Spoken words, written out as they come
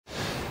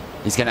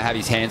He's going to have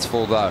his hands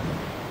full though.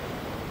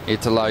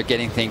 Italo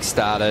getting things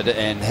started,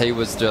 and he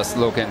was just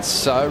looking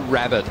so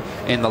rabid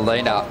in the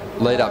lead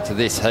up to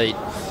this heat.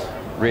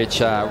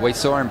 Rich, we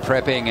saw him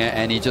prepping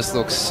and he just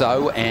looks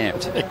so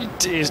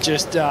amped. He is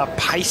just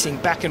pacing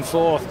back and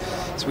forth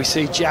as we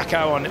see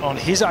Jacko on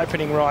his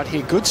opening ride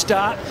here. Good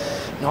start,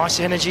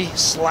 nice energy,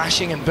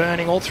 slashing and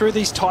burning all through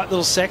these tight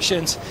little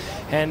sections.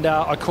 And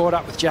I caught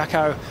up with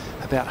Jacko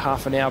about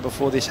half an hour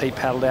before this heat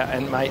paddled out,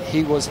 and mate,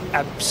 he was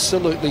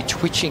absolutely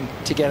twitching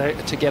to get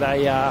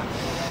a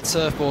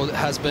surfboard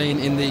has been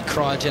in the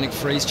cryogenic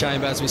freeze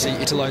chamber as we see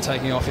Italo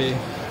taking off here.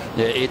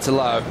 Yeah,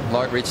 Italo,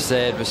 like Rich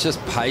said, was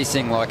just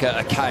pacing like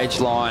a cage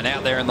lion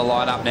out there in the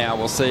lineup now.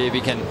 We'll see if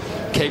he can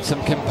keep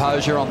some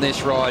composure on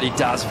this ride. He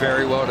does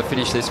very well to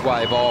finish this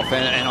wave off,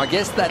 and I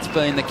guess that's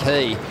been the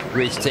key,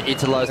 Rich, to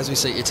Italo. As we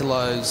see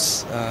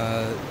Italo's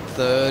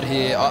third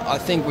here, I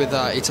think with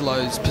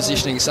Italo's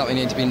positioning is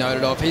something to be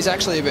noted of. He's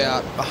actually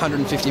about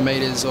 150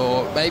 metres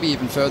or maybe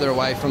even further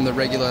away from the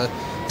regular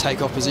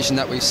takeoff position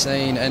that we've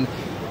seen, and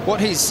what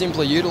he's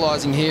simply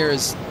utilising here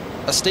is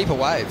a steeper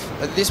wave.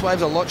 This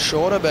wave's a lot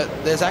shorter, but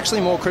there's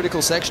actually more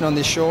critical section on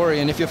this shorey,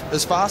 and if you're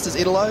as fast as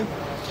Italo,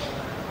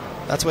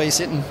 that's where you're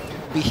sitting.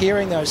 Be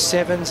hearing those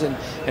 7s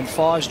and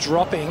 5s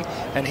dropping,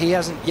 and he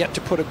hasn't yet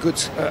to put a good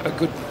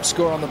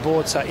score on the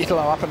board, so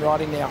Italo up and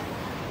riding now.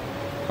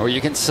 Well,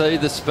 you can see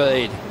the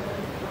speed.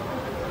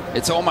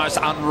 It's almost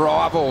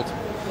unrivaled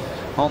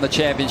on the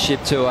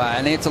championship tour,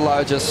 and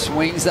Italo just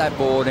swings that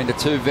board into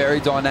two very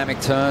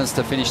dynamic turns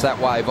to finish that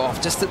wave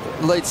off. Just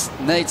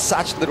needs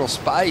such little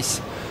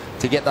space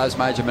to get those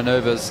major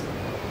manoeuvres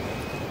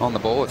on the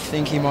board. I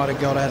think he might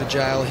have got out of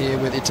jail here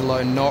with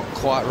Italo not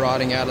quite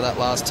riding out of that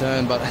last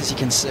turn, but as you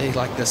can see,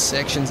 like the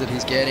sections that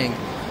he's getting,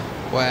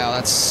 wow,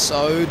 that's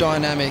so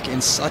dynamic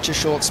in such a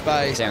short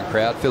space. Down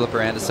crowd, Philippa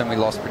Anderson we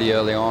lost pretty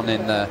early on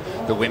in the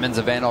women's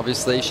event,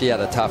 obviously. She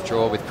had a tough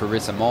draw with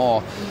Carissa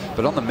Moore.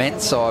 But on the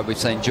men's side, we've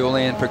seen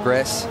Julian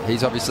progress.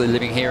 He's obviously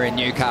living here in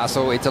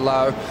Newcastle.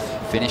 Italo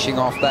finishing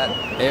off that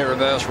air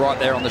reverse right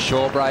there on the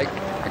shore break.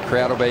 The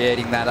crowd will be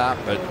eating that up,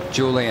 but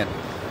Julian,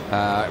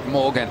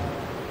 Morgan,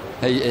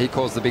 he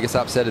caused the biggest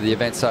upset of the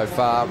event so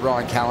far.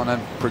 Ryan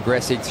Callanan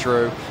progressing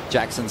through.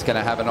 Jackson's going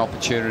to have an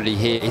opportunity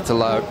here.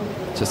 Italo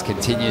just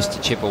continues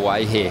to chip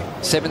away here.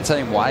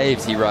 17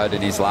 waves he rode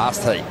in his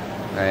last heat,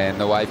 and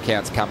the wave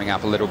count's coming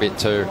up a little bit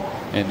too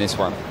in this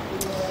one.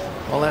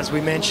 Well, as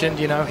we mentioned,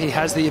 you know, he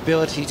has the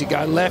ability to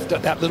go left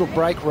at that little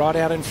break right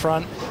out in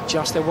front.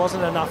 Just there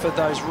wasn't enough of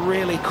those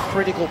really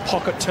critical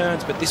pocket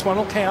turns, but this one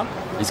will count.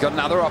 He's got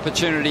another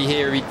opportunity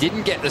here. He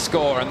didn't get the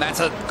score, and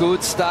that's a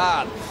good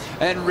start.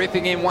 And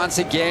ripping in once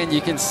again, you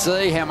can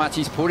see how much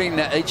he's putting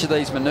into each of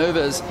these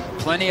manoeuvres.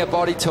 Plenty of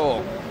body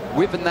torque.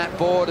 Whipping that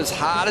board as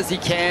hard as he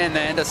can,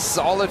 and a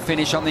solid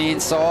finish on the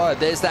inside.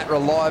 There's that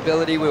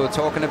reliability we were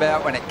talking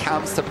about when it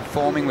comes to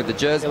performing with the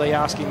jersey. Really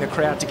asking the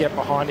crowd to get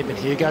behind him, and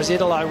here goes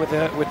Italo with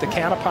the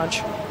counter punch.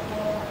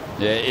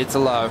 Yeah,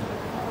 Italo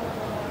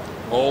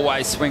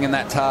always swinging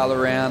that tail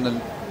around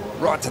and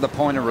right to the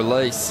point of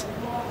release.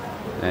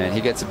 And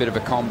he gets a bit of a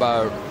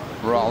combo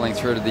rolling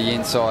through to the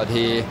inside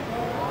here.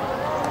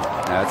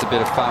 Now it's a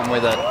bit of fun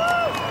with it.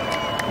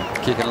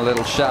 Kicking a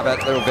little shove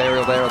it, little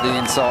varial there on the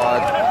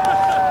inside.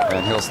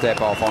 And he'll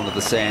step off onto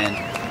the sand.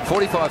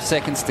 45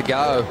 seconds to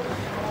go,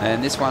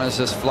 and this one is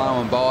just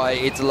flowing by.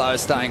 Italo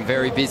staying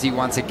very busy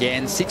once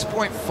again.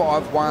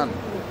 6.51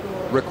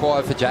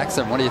 required for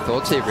Jackson. What are your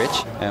thoughts here,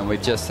 Rich? And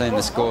we've just seen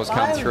the scores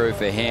come through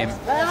for him,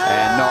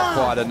 and not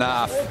quite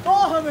enough.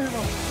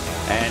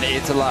 And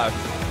Italo,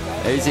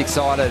 he's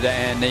excited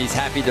and he's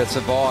happy to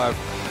survive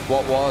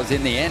what was,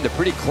 in the end, a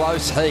pretty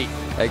close heat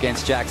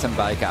against Jackson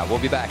Baker. We'll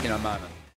be back in a moment.